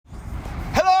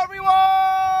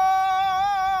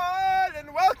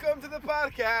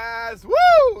podcast.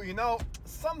 Woo!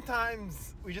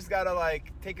 Sometimes we just gotta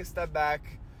take a step back.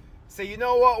 Say, you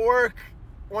know what, work?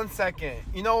 1 second.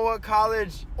 You know what,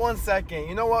 college? 1 second.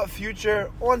 You know what,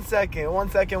 future? 1 second. 1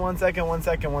 second, 1 second, 1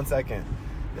 second, 1 second.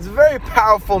 It's a very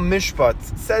powerful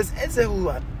mishpat. It says,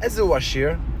 Ezehu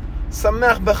Ashir,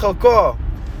 Samech Bechelko.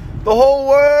 The whole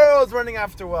world's running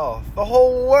after wealth. The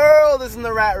whole world is in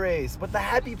the rat race. But the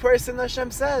happy person, Hashem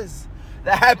says,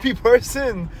 the happy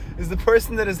person is the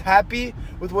person that is happy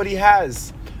with what he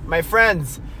has. My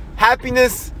friends,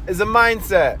 happiness is a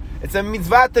mindset. It's a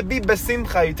mitzvah to be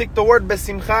besimcha. You take the word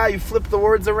besimcha, you flip the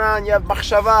words around, you have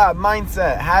machshava,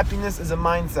 mindset. Happiness is a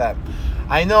mindset.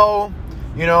 I know,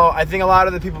 I think a lot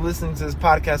of the people listening to this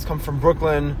podcast come from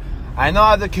Brooklyn. I know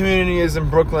how the community is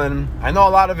in Brooklyn. I know a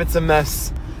lot of it's a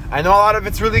mess. I know a lot of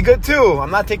it's really good too.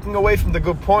 I'm not taking away from the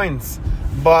good points.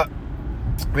 But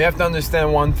we have to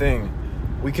understand one thing.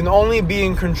 We can only be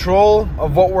in control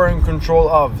of what we're in control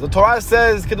of. The Torah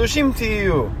says, Kedushim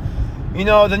Tiyu.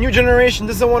 The new generation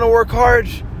doesn't want to work hard.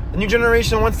 The new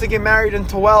generation wants to get married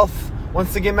into wealth,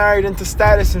 wants to get married into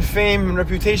status and fame and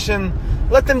reputation.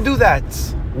 Let them do that.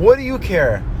 What do you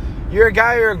care? You're a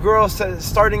guy or a girl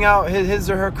starting out his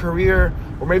or her career,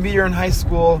 or maybe you're in high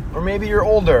school, or maybe you're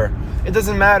older. It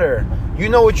doesn't matter. You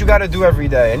know what you got to do every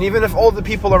day. And even if all the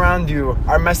people around you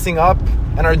are messing up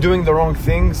and are doing the wrong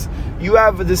things, you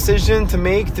have a decision to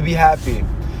make to be happy.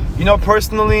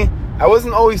 Personally, I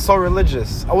wasn't always so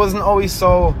religious. I wasn't always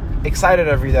so excited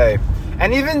every day.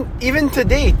 And even to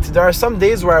date, there are some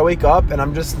days where I wake up and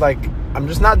I'm just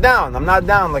not down. I'm not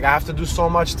down. I have to do so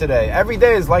much today. Every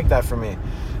day is like that for me.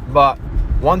 But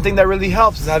one thing that really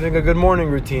helps is having a good morning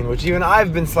routine, which even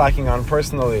I've been slacking on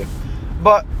personally.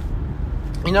 But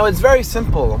it's very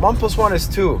simple. 1 + 1 is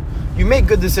 2. You make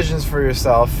good decisions for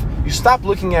yourself. You stop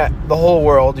looking at the whole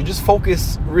world. You just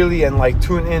focus really and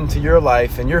tune in to your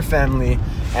life and your family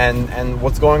and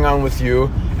what's going on with you,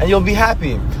 and you'll be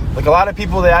happy. A lot of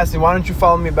people, they ask me, why don't you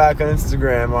follow me back on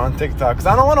Instagram or on TikTok? Because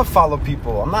I don't want to follow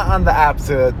people. I'm not on the app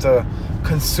to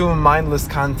consume mindless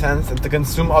content and to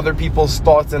consume other people's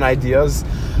thoughts and ideas.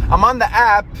 I'm on the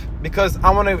app because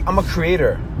I'm a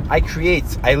creator. I create.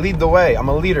 I lead the way. I'm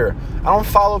a leader. I don't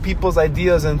follow people's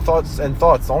ideas and thoughts.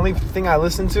 The only thing I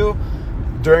listen to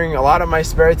during a lot of my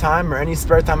spare time, or any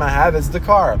spare time I have, is the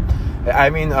car.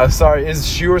 Is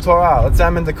Shiur Torah. Let's say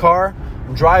I'm in the car,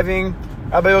 I'm driving,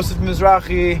 Rabbi Yosef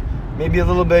Mizrahi, maybe a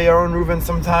little bit Yaron Reuven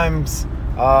sometimes,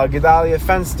 Gedalia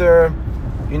Fenster,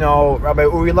 Rabbi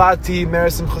Uri Lati,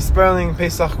 Meir Simcha Sperling,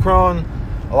 Pesach Kron,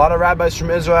 a lot of rabbis from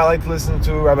Israel I like to listen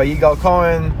to, Rabbi Yigal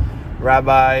Cohen,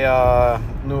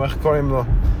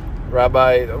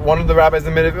 one of the rabbis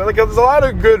in Midivir. There's a lot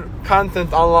of good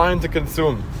content online to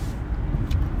consume.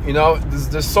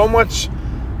 There's so much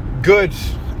good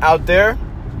out there,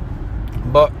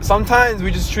 but sometimes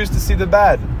we just choose to see the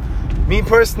bad. Me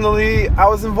personally, I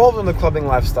was involved in the clubbing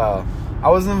lifestyle. I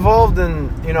was involved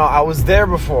in, I was there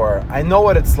before. I know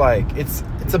what it's like. It's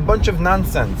a bunch of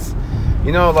nonsense.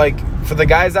 For the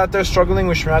guys out there struggling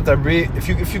with Shmirat Abri, if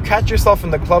you catch yourself in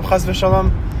the club, Chas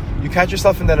v'Shalom, you catch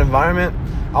yourself in that environment,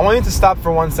 I want you to stop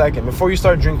for 1 second before you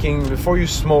start drinking, before you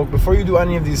smoke, before you do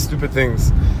any of these stupid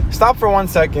things. Stop for 1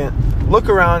 second, look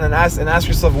around and ask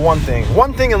yourself one thing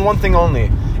and one thing only.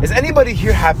 Is anybody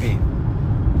here happy?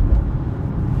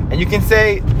 And you can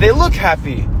say, they look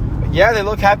happy. Yeah, they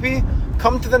look happy.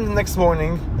 Come to them the next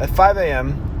morning at 5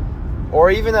 a.m.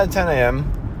 or even at 10 a.m.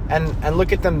 and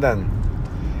look at them then.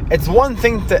 It's one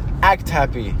thing to act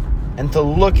happy and to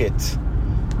look it,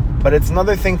 but it's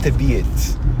another thing to be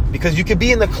it. Because you could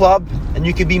be in the club and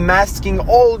you could be masking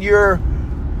all your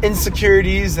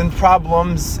insecurities and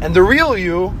problems and the real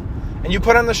you, and you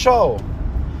put on the show.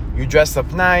 You dress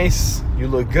up nice, you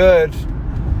look good,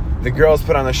 the girls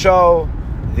put on a show,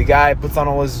 the guy puts on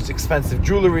all his expensive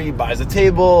jewelry, buys a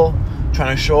table,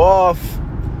 trying to show off.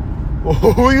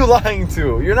 Who are you lying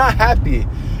to? You're not happy.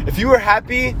 If you were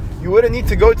happy, you wouldn't need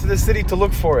to go to the city to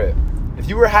look for it. If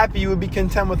you were happy, you would be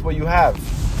content with what you have.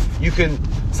 You can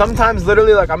sometimes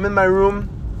literally, I'm in my room,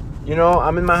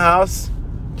 I'm in my house,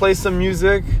 play some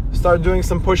music, start doing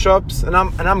some push-ups, and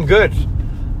I'm good.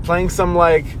 Playing some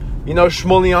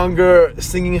Shmuley Younger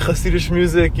singing Hasidic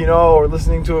music, or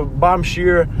listening to a Bam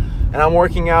Shir, and I'm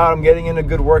working out, I'm getting in a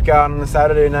good workout on a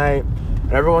Saturday night,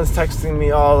 and everyone's texting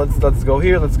me, let's go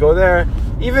here, let's go there.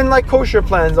 Even kosher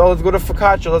plans, let's go to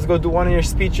focaccia, let's go do one of your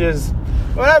speeches,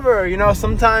 whatever.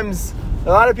 Sometimes a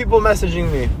lot of people messaging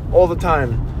me all the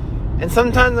time, and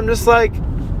sometimes I'm just I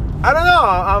don't know,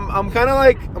 I'm kind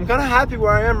of happy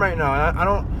where I am right now.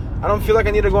 I don't feel like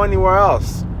I need to go anywhere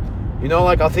else.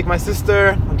 I'll take my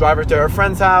sister, I'll drive her to her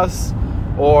friend's house,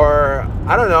 Or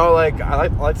I don't know, like I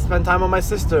like to spend time with my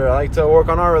sister. I like to work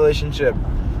on our relationship.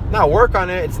 Not work on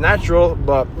it, it's natural,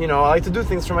 but I like to do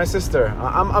things for my sister.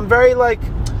 I'm very like,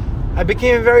 I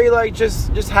became very like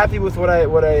just happy with what I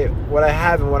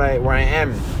have and where I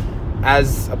am,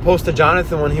 as opposed to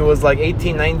Jonathan when he was like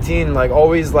 18, 19, like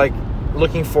always like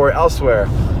looking for it elsewhere,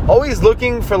 always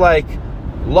looking for like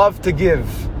love to give,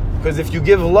 because if you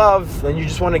give love, then you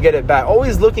just want to get it back.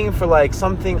 Always looking for like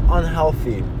something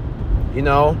unhealthy.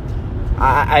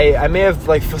 I may have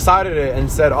like facaded it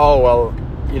and said, oh well,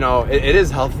 it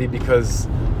is healthy because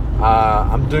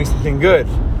I'm doing something good.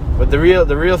 But the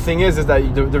real thing is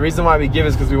that the reason why we give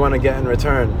is because we want to get in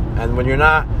return. And when you're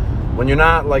not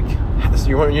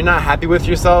happy with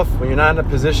yourself, when you're not in a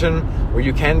position where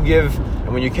you can give,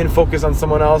 and when you can focus on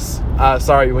someone else,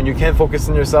 when you can focus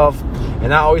on yourself and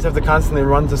not always have to constantly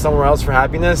run to somewhere else for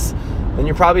happiness, then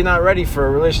you're probably not ready for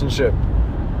a relationship.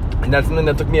 And that's something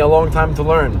that took me a long time to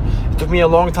learn. It took me a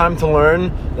long time to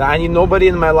learn that I need nobody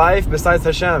in my life besides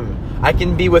Hashem. I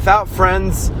can be without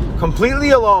friends, completely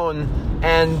alone,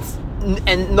 and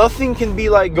nothing can be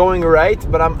like going right,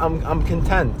 but I'm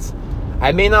content.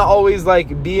 I may not always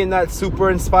like be in that super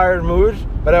inspired mood,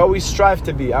 but I always strive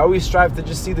to be. I always strive to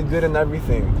just see the good in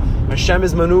everything. Hashem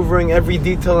is maneuvering every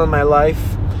detail in my life.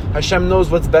 Hashem knows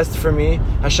what's best for me.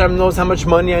 Hashem knows how much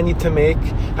money I need to make.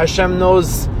 Hashem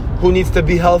knows who needs to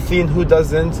be healthy and who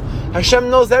doesn't. Hashem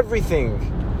knows everything.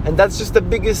 And that's just the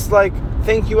biggest like,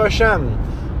 thank you Hashem.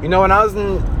 When I was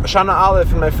in Shana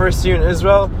Aleph in my first year in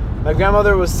Israel, my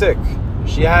grandmother was sick.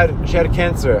 She had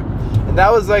cancer. And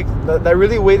that was like, that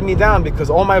really weighed me down,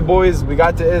 because all my boys, we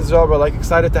got to Israel, we're like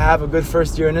excited to have a good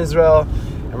first year in Israel,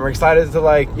 and we're excited to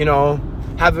like,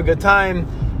 have a good time.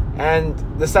 And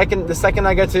the second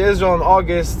I got to Israel in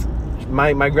August,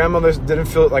 my grandmother didn't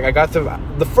feel like I got to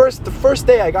the first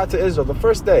day I got to Israel. The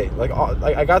first day, like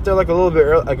I got there like a little bit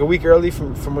early, like a week early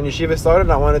from when yeshiva started.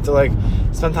 And I wanted to like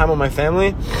spend time with my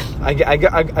family. I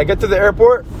get to the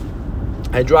airport.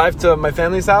 I drive to my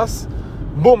family's house.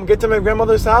 Boom, get to my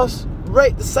grandmother's house.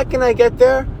 Right, the second I get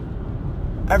there,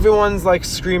 everyone's like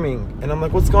screaming, and I'm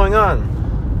like, what's going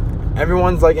on?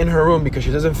 Everyone's like in her room because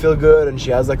she doesn't feel good and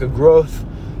she has like a growth.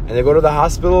 And they go to the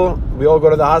hospital. We all go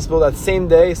to the hospital that same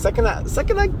day. Second I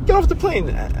get off the plane,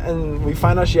 and we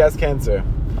find out she has cancer.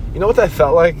 You know what that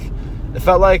felt like? It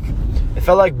felt like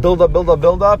build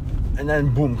up, and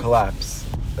then boom, collapse.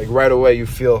 Like right away, you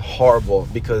feel horrible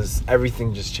because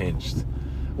everything just changed.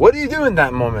 What do you do in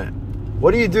that moment?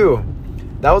 What do you do?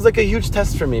 That was like a huge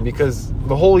test for me, because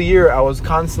the whole year I was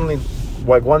constantly,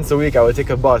 like once a week, I would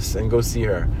take a bus and go see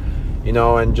her.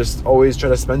 And just always try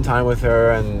to spend time with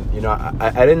her. And,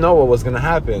 I didn't know what was going to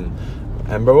happen.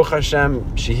 And Baruch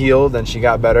Hashem, she healed and she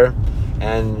got better.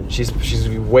 And she's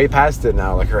way past it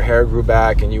now. Like her hair grew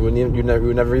back, and you would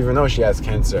never even know she has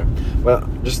cancer.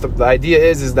 But just the idea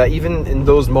is that even in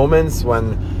those moments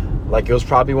when, like, it was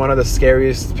probably one of the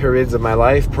scariest periods of my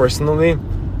life personally,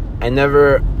 I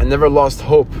never lost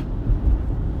hope.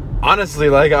 Honestly,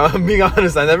 like, I'm being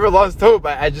honest, I never lost hope.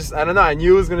 I don't know, I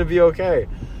knew it was going to be okay.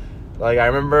 Like, I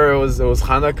remember it was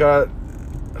Hanukkah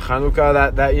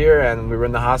that year, and we were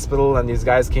in the hospital, and these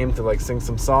guys came to like sing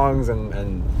some songs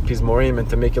and Pizmorim, and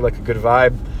to make it like a good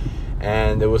vibe.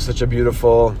 And it was such a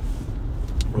beautiful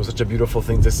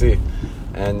thing to see,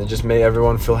 and it just made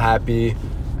everyone feel happy.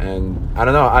 And I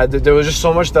don't know, there was just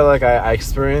so much that like I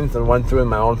experienced and went through in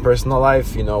my own personal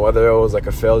life, whether it was like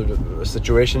a failed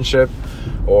situationship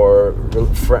or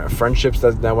friendships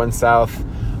that went south,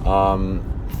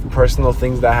 personal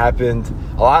things that happened.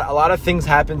 A lot of things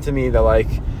happened to me that, like,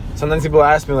 sometimes people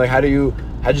ask me like, how'd you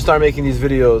start making these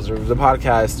videos or the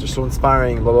podcast? They're so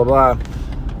inspiring, blah blah blah.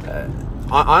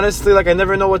 Honestly, like, I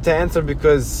never know what to answer,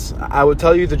 because I would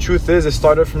tell you the truth is it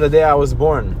started from the day I was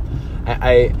born.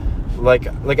 I like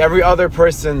every other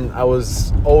person, I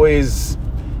was always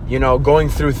going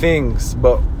through things,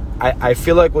 but I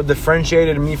feel like what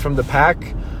differentiated me from the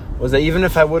pack was that even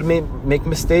if I would make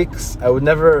mistakes, I would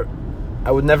never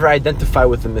identify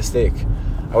with the mistake.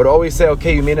 I would always say,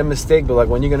 okay, you made a mistake, but like,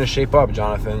 when are you going to shape up,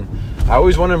 Jonathan? I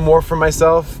always wanted more for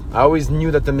myself. I always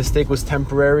knew that the mistake was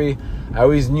temporary. I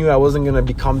always knew I wasn't going to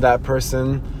become that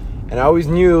person. And I always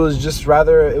knew it was just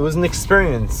it was an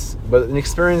experience. But an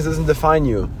experience doesn't define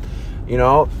you,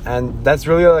 And that's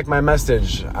really like my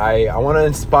message. I want to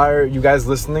inspire you guys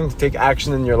listening to take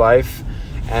action in your life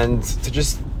and to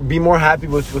just be more happy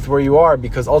with where you are,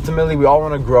 because ultimately we all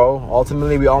want to grow.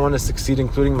 Ultimately we all want to succeed,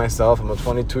 including myself. I'm a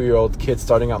 22-year-old kid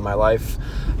starting out my life.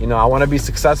 I want to be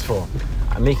successful.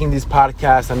 I'm making these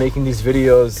podcasts, I'm making these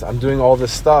videos, I'm doing all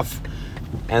this stuff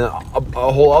and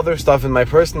a whole other stuff in my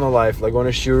personal life, like going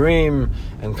to shiurim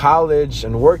and college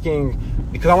and working,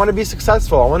 because I want to be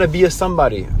successful. I want to be a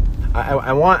somebody.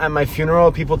 I want at my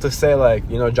funeral people to say like,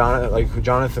 you know,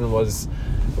 Jonathan was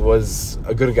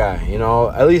a good guy, you know,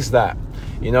 at least that.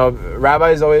 You know,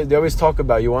 rabbis always talk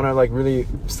about, you want to like really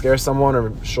scare someone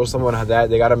or show someone how that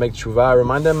they got to make tshuva.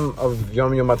 Remind them of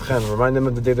Yom Yomatchem. Remind them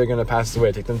of the day they're going to pass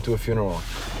away. Take them to a funeral,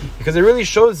 because it really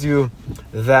shows you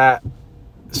that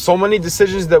so many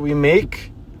decisions that we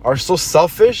make are so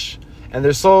selfish, and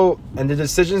the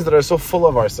decisions that are so full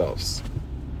of ourselves.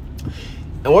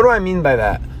 And what do I mean by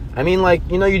that? I mean, like,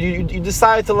 you know, you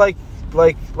decide to like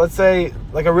let's say,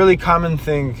 like, a really common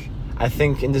thing I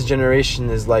think in this generation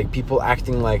is like people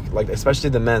acting like especially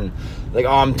the men, like,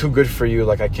 oh, I'm too good for you,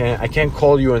 like I can't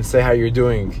call you and say how you're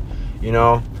doing, you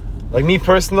know. Like me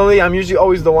personally, I'm usually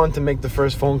always the one to make the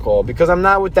first phone call, because I'm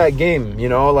not with that game, you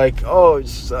know, like, oh,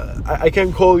 I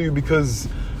can't call you because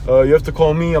you have to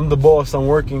call me, I'm the boss, I'm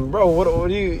working. Bro, what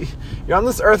do you're on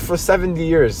this earth for 70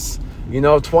 years, you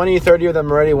know, 20, 30 of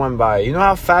them already went by. You know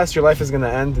how fast your life is going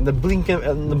to end? In the blink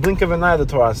of an eye, the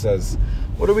Torah says.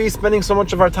 What are we spending so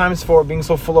much of our times for, being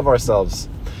so full of ourselves?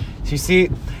 So you see,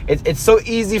 it's so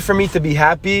easy for me to be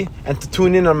happy and to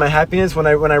tune in on my happiness when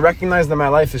I recognize that my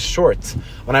life is short.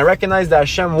 When I recognize that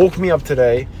Hashem woke me up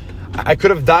today. I could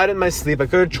have died in my sleep. I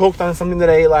could have choked on something that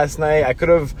I ate last night. I could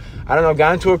have,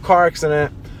 got into a car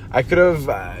accident. I could have,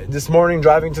 this morning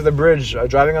driving on the bridge,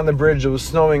 it was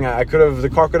snowing. The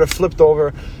car could have flipped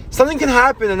over. Something can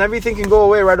happen and everything can go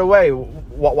away right away.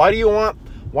 Why do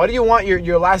you want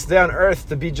your last day on earth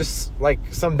to be just like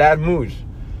some bad mood?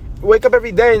 Wake up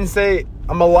every day and say,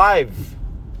 I'm alive.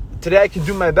 Today I can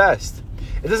do my best.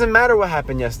 It doesn't matter what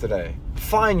happened yesterday.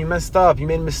 Fine, you messed up, you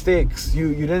made mistakes,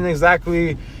 you didn't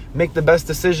exactly make the best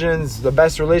decisions, the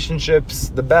best relationships,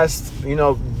 the best, you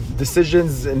know,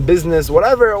 decisions in business,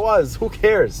 whatever it was, who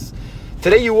cares?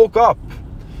 Today you woke up,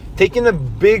 taking a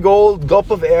big old gulp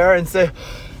of air and say,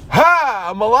 ha,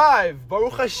 I'm alive,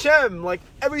 Baruch Hashem, like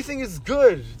everything is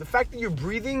good. The fact that you're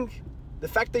breathing, the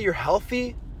fact that you're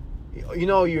healthy, you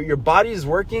know, your body is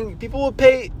working, people will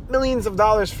pay millions of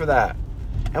dollars for that.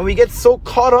 And we get so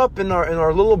caught up in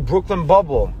our little Brooklyn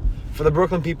bubble. For the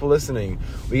Brooklyn people listening,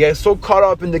 we get so caught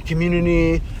up in the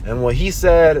community and what he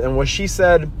said and what she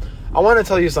said. I want to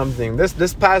tell you something.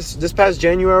 This past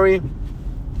January,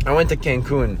 I went to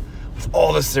Cancun with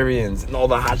all the Syrians and all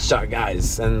the hotshot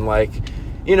guys, and like,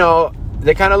 you know,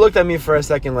 they kind of looked at me for a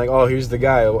second like, oh, here's the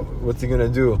guy, what's he gonna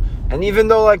do? And even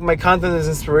though like my content is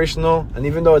inspirational and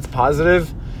even though it's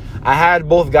positive, I had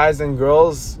both guys and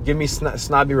girls give me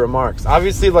snobby remarks.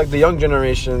 Obviously, like the young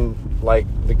generation, like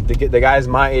the guys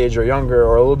my age or younger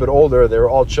or a little bit older, they were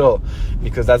all chill,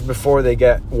 because that's before they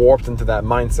get warped into that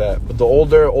mindset. But the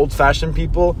older, old-fashioned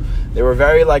people, they were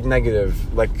very like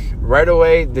negative. Like right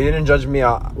away, they didn't judge me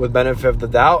out with benefit of the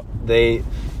doubt. They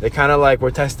kind of like were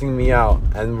testing me out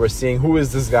and were seeing, who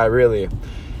is this guy really?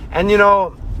 And you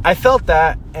know, I felt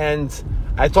that, and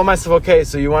I told myself, okay,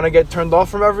 so you want to get turned off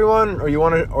from everyone, or you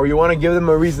want to give them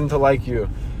a reason to like you.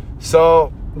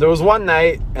 So there was one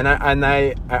night, and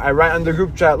I write on the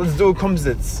group chat, let's do a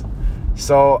kumsitz.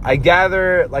 So I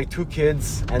gather like 2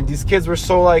 kids, and these kids were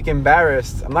so like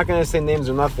embarrassed. I'm not gonna say names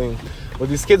or nothing, but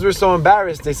these kids were so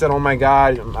embarrassed. They said, "Oh my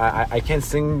God, I can't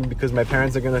sing because my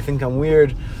parents are gonna think I'm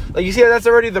weird." Like, you see, that's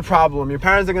already the problem. Your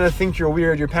parents are gonna think you're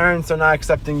weird. Your parents are not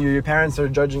accepting you. Your parents are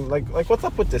judging. Like what's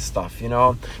up with this stuff? You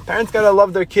know, parents gotta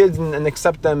love their kids and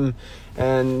accept them,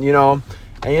 and you know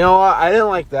what? I didn't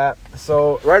like that.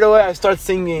 So right away I start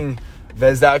singing.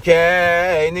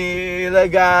 Vezakeni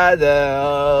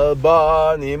legadel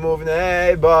banim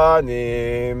uvnei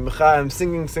banim. I'm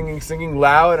singing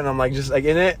loud, and I'm like just like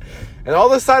in it. And all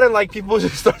of a sudden, like, people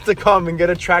just start to come and get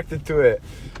attracted to it.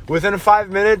 Within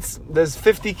 5 minutes, there's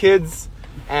 50 kids,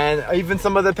 and even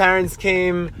some of the parents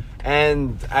came.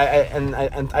 And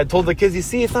I told the kids, you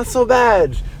see, it's not so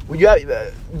bad.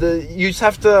 You just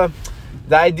have to.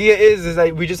 The idea is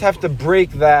that we just have to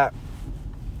break that.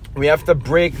 We have to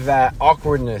break that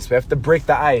awkwardness. We have to break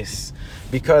the ice,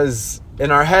 because in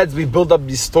our heads we build up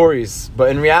these stories, but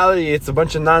in reality it's a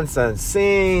bunch of nonsense.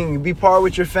 Sing, be part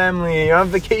with your family, you're on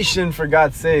vacation, for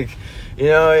God's sake. You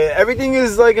know, everything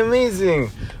is like amazing.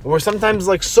 We're sometimes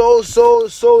like so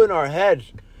in our head,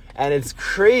 and it's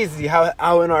crazy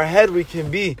how in our head we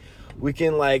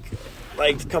can like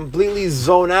completely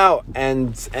zone out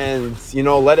and you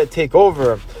know, let it take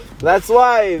over. That's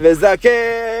why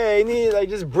like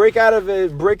just break out of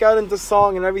it, break out into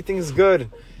song, and everything's good.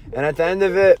 And at the end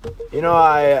of it, you know,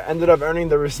 I ended up earning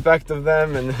the respect of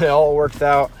them, and it all worked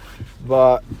out.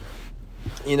 But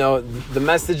you know, the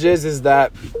message is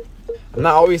that I'm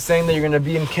not always saying that you're going to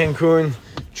be in Cancun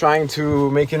trying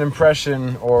to make an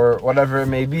impression or whatever it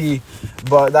may be.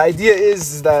 But the idea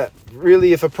is that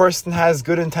really if a person has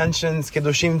good intentions,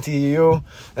 kedoshim tiyu,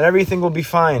 then everything will be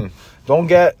fine. Don't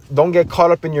get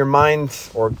caught up in your mind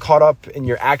or caught up in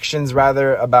your actions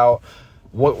rather about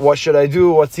what should I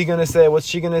do? What's he gonna say? What's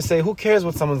she gonna say? Who cares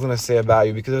what someone's gonna say about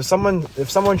you? Because if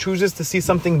someone chooses to see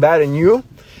something bad in you,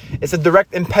 it's a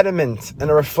direct impediment and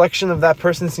a reflection of that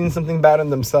person seeing something bad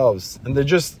in themselves. And they're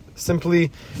just simply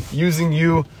using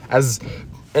you as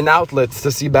an outlet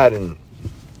to see bad in.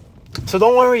 So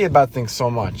don't worry about things so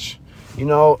much.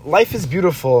 Life is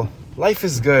beautiful. Life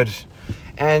is good.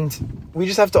 And we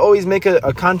just have to always make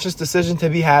a conscious decision to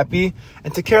be happy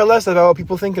and to care less about what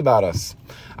people think about us.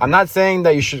 I'm not saying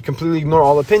that you should completely ignore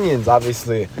all opinions,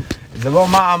 obviously. It's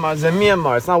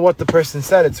not what the person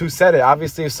said, it's who said it.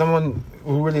 Obviously, if someone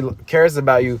who really cares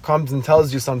about you comes and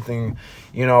tells you something,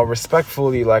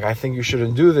 respectfully, like, I think you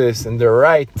shouldn't do this, and they're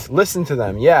right, listen to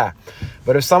them, yeah.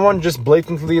 But if someone just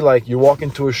blatantly, like, you walk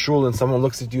into a shul and someone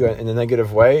looks at you in a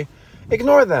negative way,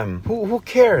 ignore them. Who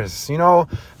cares? The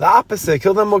opposite,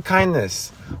 kill them with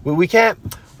kindness. We can't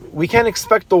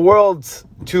expect the world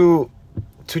to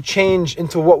change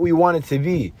into what we want it to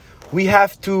be. We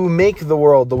have to make the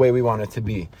world the way we want it to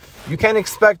be. You can't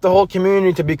expect the whole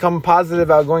community to become positive,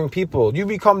 outgoing people. You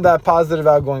become that positive,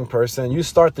 outgoing person. You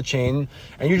start the chain,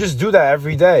 and you just do that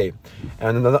every day.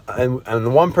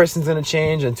 And one person's going to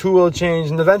change, and two will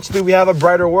change, and eventually we have a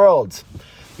brighter world.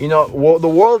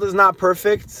 The world is not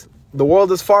perfect. The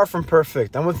world is far from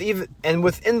perfect. And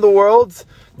within the world,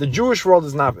 the Jewish world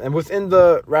is not, and within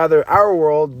our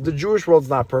world, the Jewish world is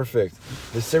not perfect.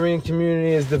 The Syrian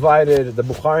community is divided, the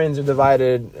Bukharians are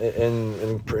divided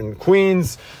in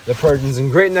Queens, the Persians in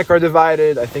Great Neck are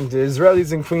divided, I think the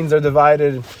Israelis in Queens are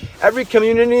divided. Every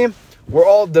community, we're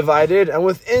all divided, and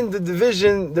within the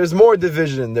division, there's more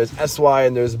division. There's SY,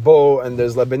 and there's Bo, and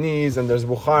there's Lebanese, and there's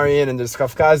Bukharian, and there's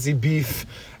Kafkazi beef,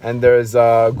 and there's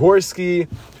Gorsky,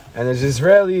 and there's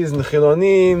Israelis and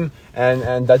Chilonim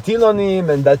and Datilonim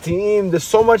and Datiim.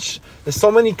 There's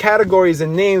so many categories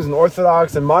and names, and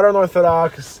Orthodox and modern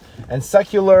Orthodox and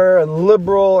secular and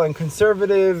liberal and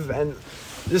conservative, and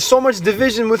there's so much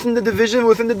division within the division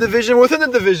within the division within the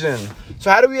division.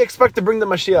 So how do we expect to bring the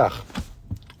Mashiach?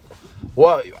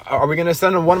 What are we going to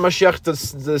send one Mashiach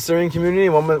to the Syrian community,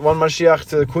 one Mashiach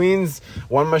to Queens,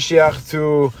 one Mashiach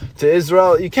to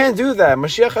Israel? You can't do that.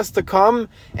 Mashiach has to come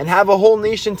and have a whole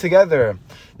nation together.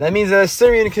 That means that a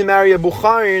Syrian can marry a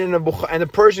Bukharian and a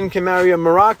Persian can marry a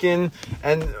Moroccan,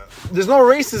 and there's no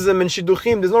racism in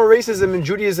Shidduchim, there's no racism in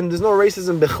Judaism, there's no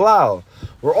racism Bichlal.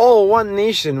 We're all one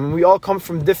nation, and we all come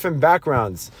from different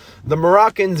backgrounds. The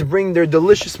Moroccans bring their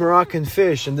delicious Moroccan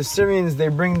fish, and the Syrians, they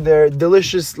bring their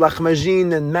delicious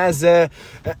lahmajin and mazeh.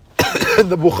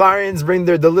 The Bukharians bring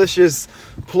their delicious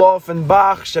plof and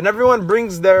bakhsh, and everyone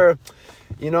brings their,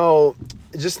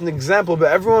 just an example,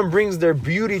 but everyone brings their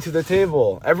beauty to the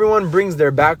table. Everyone brings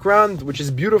their background, which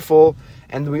is beautiful,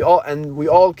 and we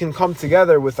all can come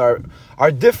together with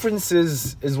our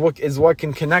differences is what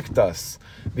can connect us.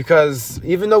 Because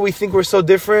even though we think we're so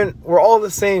different, we're all the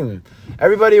same.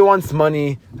 Everybody wants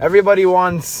money. Everybody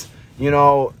wants,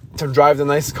 to drive the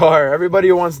nice car.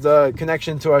 Everybody wants the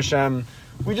connection to Hashem.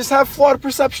 We just have flawed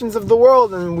perceptions of the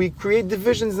world, and we create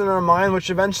divisions in our mind, which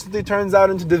eventually turns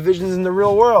out into divisions in the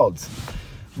real world.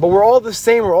 But we're all the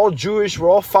same. We're all Jewish.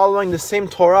 We're all following the same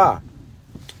Torah.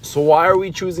 So why are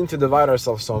we choosing to divide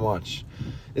ourselves so much?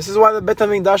 This is why the Beit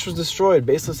HaMikdash was destroyed,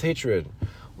 baseless hatred.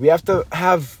 We have to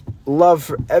have love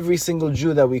for every single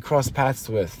Jew that we cross paths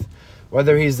with.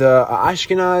 Whether he's a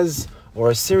Ashkenaz,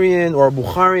 or a Syrian, or a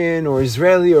Bukharian, or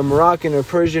Israeli, or Moroccan, or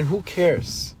Persian, who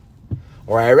cares?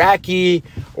 Or Iraqi,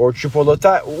 or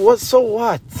Tripolotai, so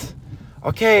what?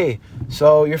 Okay,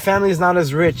 so your family is not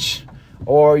as rich,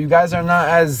 or you guys are not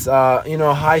as,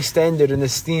 high standard and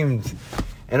esteemed.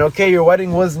 And okay, your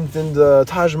wedding wasn't in the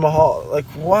Taj Mahal. Like,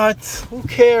 what? Who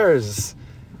cares?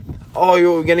 Oh,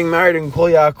 you're getting married in Kol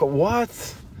Yaakov. What?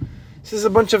 This is a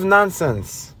bunch of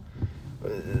nonsense.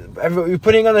 You're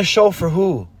putting on a show for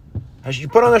who? You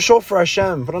put on a show for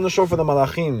Hashem. Put on a show for the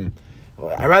Malachim.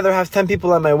 I'd rather have 10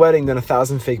 people at my wedding than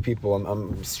 1,000 fake people.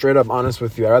 I'm straight up honest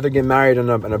with you. I'd rather get married in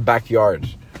a backyard.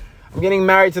 I'm getting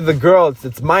married to the girl.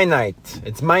 It's my night.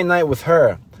 It's my night with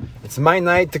her. It's my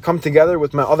night to come together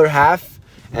with my other half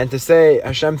and to say,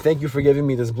 Hashem, thank you for giving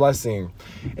me this blessing.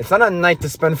 It's not a night to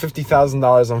spend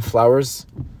 $50,000 on flowers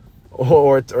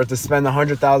or to spend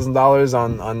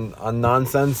 $100,000 on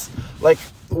nonsense. Like,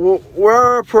 where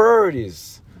are our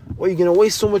priorities? Well, you're going to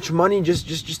waste so much money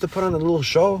just to put on a little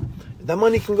show? That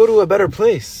money can go to a better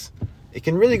place. it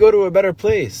can really go to a better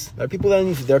place. There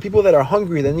are people that are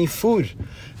hungry, that need food.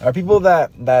 There are people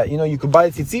that you could buy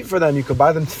tzitzit for them, you could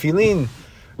buy them tefillin.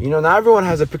 Not everyone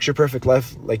has a picture-perfect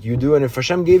life like you do, and if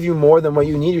Hashem gave you more than what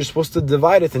you need, you're supposed to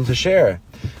divide it and to share.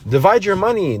 Divide your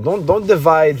money. Don't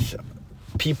divide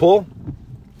people.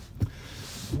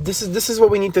 This is what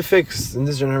we need to fix in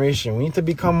this generation. We need to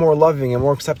become more loving and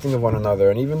more accepting of one another.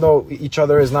 And even though each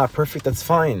other is not perfect, that's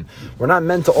fine. We're not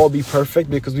meant to all be perfect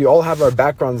because we all have our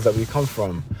backgrounds that we come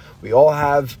from. We all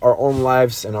have our own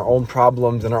lives and our own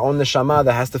problems and our own neshama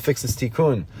that has to fix this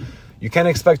tikkun. You can't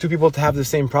expect two people to have the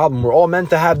same problem. We're all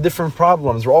meant to have different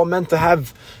problems. We're all meant to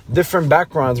have different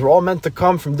backgrounds. We're all meant to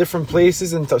come from different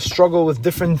places and to struggle with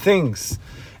different things.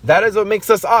 That is what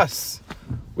makes us us.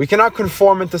 We cannot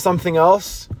conform into something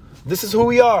else. This is who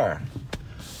we are.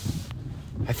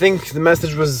 I think the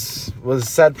message was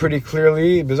said pretty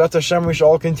clearly. B'ezrat Hashem, we should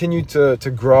all continue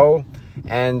to grow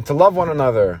and to love one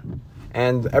another.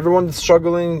 And everyone that's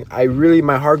struggling,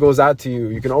 my heart goes out to you.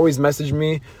 You can always message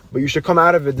me, but you should come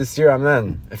out of it this year,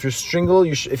 amen. If you're single,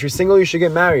 you should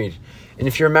get married. And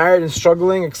if you're married and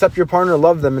struggling, accept your partner,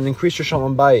 love them, and increase your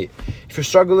shalom bayit. If you're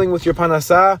struggling with your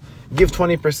panasa, give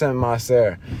 20%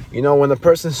 maaser. When the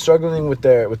person's struggling with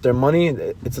their money,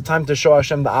 it's a time to show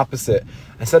Hashem the opposite.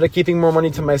 Instead of keeping more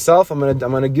money to myself, I'm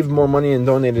gonna give more money and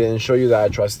donate it and show you that I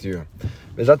trust you.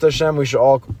 B'ezrat Hashem, we should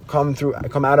all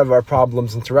come out of our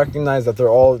problems and to recognize that they're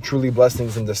all truly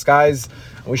blessings in disguise.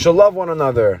 And we should love one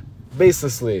another,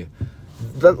 baselessly.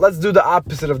 Let's do the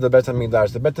opposite of the Bet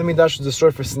HaMikdash. The Bet HaMikdash was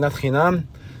destroyed for sinat chinam.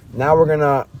 Now we're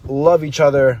gonna love each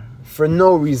other for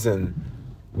no reason.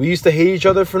 We used to hate each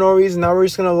other for no reason. Now we're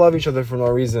just gonna love each other for no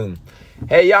reason.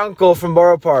 Hey, Yankel from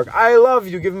Borough Park, I love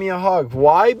you. Give me a hug.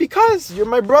 Why? Because you're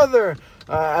my brother.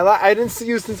 I didn't see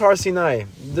you since Har Sinai.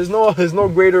 There's no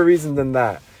greater reason than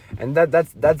that. And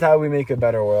that's how we make a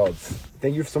better world.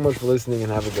 Thank you so much for listening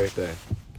and have a great day.